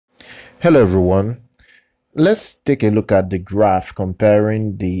Hello everyone. Let's take a look at the graph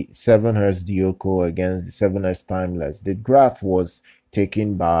comparing the 7Hz Dioko against the 7Hz Timeless. The graph was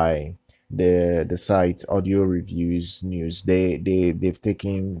taken by the site Audio Reviews News. They've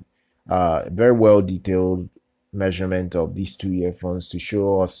taken very well detailed measurement of these two earphones to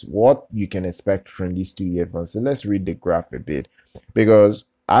show us what you can expect from these two earphones. So let's read the graph a bit, because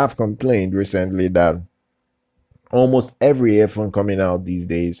I've complained recently that almost every earphone coming out these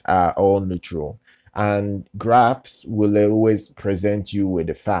days are all neutral, and graphs will always present you with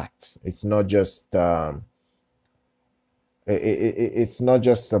the facts. It's not just it's not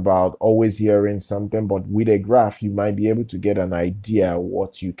just about always hearing something, but with a graph you might be able to get an idea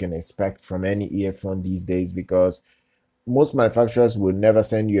what you can expect from any earphone these days, because most manufacturers will never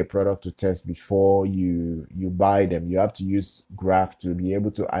send you a product to test before you buy them. You have to use graph to be able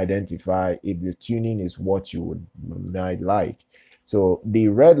to identify if the tuning is what you might like. So the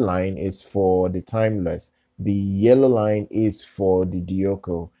red line is for the Timeless, the yellow line is for the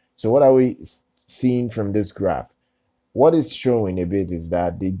Dioko. So what are we seeing from this graph? What is showing a bit is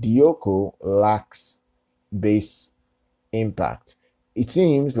that the Dioko lacks bass impact. It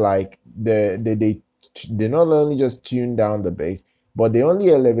seems like they not only just tuned down the bass, but they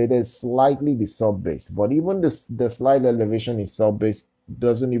only elevated slightly the sub bass. But even the slight elevation in sub bass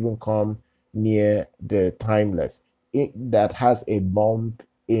doesn't even come near the Timeless. That has a bump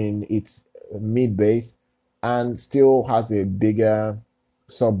in its mid bass and still has a bigger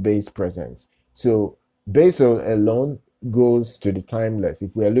sub bass presence. So bass alone goes to the Timeless.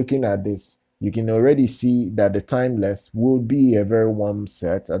 If we are looking at this, you can already see that the Timeless will be a very warm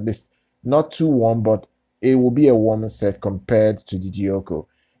set, at least not too warm, but it will be a warmer set compared to the Dioko.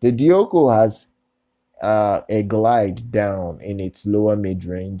 The Dioko has a glide down in its lower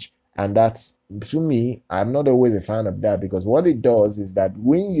mid-range, and that's, to me, I'm not always a fan of that, because what it does is that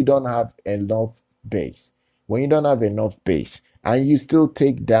when you don't have enough bass, and you still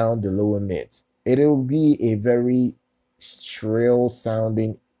take down the lower mids, it'll be a very shrill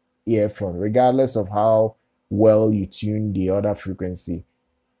sounding earphone, regardless of how well you tune the other frequency.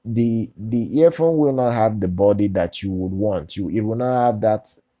 The earphone will not have the body that you would want. It will not have that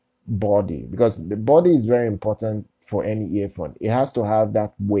body, because the body is very important for any earphone. It has to have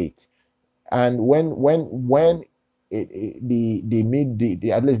that weight. And when the mid,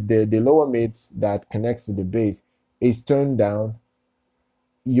 at least the lower mids that connects to the bass is turned down,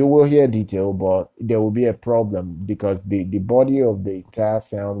 you will hear detail, but there will be a problem, because the body of the entire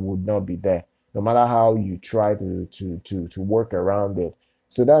sound would not be there, no matter how you try to work around it.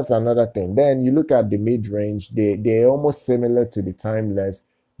 So that's another thing. Then you look at the mid-range, they're almost similar to the Timeless,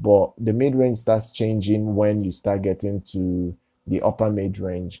 but the mid-range starts changing when you start getting to the upper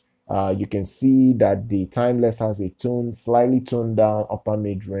mid-range. You can see that the Timeless has a slightly toned down upper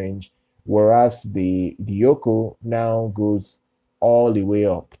mid-range, whereas the Dioko now goes all the way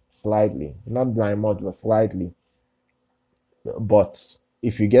up slightly, not by much, but slightly. But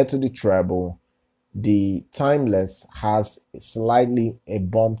if you get to the treble, the Timeless has slightly a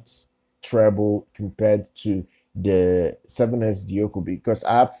bumped treble compared to the 7Hz Dioko, because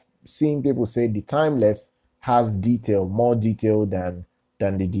I've seen people say the Timeless has more detail than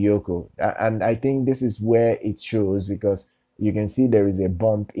the Dioko, and I think this is where it shows, because you can see there is a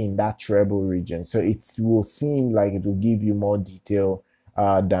bump in that treble region, so it will seem like it will give you more detail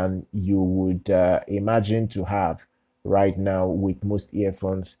than you would imagine to have right now with most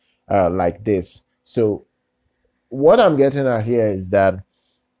earphones like this. So what I'm getting at here is that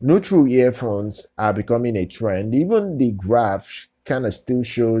neutral earphones are becoming a trend. Even the graph kind of still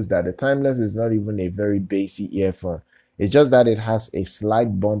shows that the Timeless is not even a very bassy earphone. It's just that it has a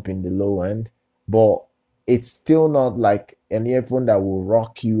slight bump in the low end, but it's still not like an earphone that will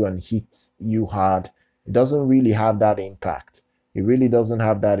rock you and hit you hard. It doesn't really have that impact. It really doesn't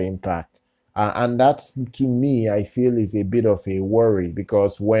have that impact. And that's, to me, I feel is a bit of a worry,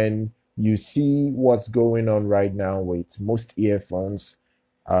 because when you see what's going on right now with most earphones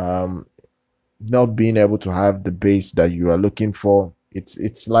not being able to have the bass that you are looking for,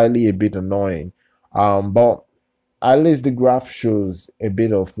 it's slightly a bit annoying. But at least the graph shows a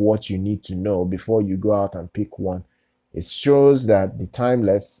bit of what you need to know before you go out and pick one. It shows that the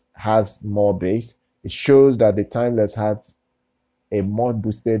Timeless has more bass. It shows that the Timeless has a more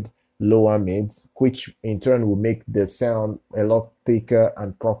boosted lower mids, which in turn will make the sound a lot thicker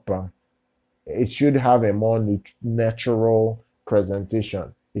and proper. It should have a more natural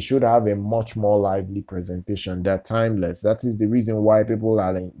presentation. It should have a much more lively presentation than Timeless. That is the reason why people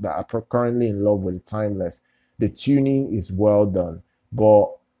are currently in love with the Timeless. The tuning is well done,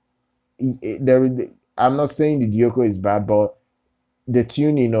 but I'm not saying the Dioko is bad, but the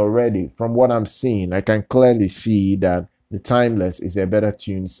tuning already, from what I'm seeing, I can clearly see that the Timeless is a better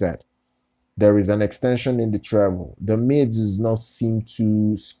tune set. There is an extension in the treble. The mids does not seem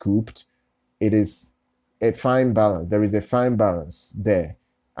too scooped. It is a fine balance. There is a fine balance there.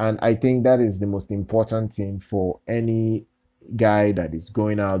 And I think that is the most important thing for any guy that is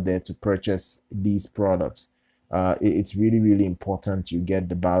going out there to purchase these products. It's really, really important you get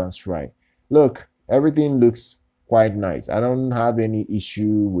the balance right. Look, everything looks quite nice. I don't have any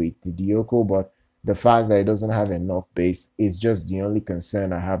issue with the Dioko, but the fact that it doesn't have enough bass is just the only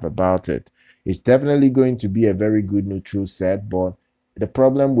concern I have about it. It's definitely going to be a very good neutral set, but the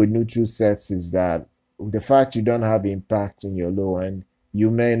problem with neutral sets is that the fact you don't have impact in your low end, you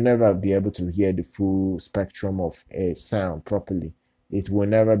may never be able to hear the full spectrum of a sound properly. It will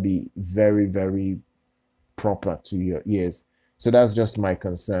never be very, very proper to your ears. So that's just my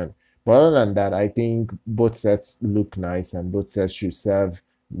concern. But other than that, I think both sets look nice and both sets should serve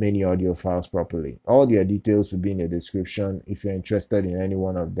many audio files properly. All their details will be in the description. If you're interested in any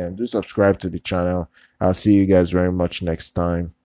one of them, do subscribe to the channel. I'll see you guys very much next time.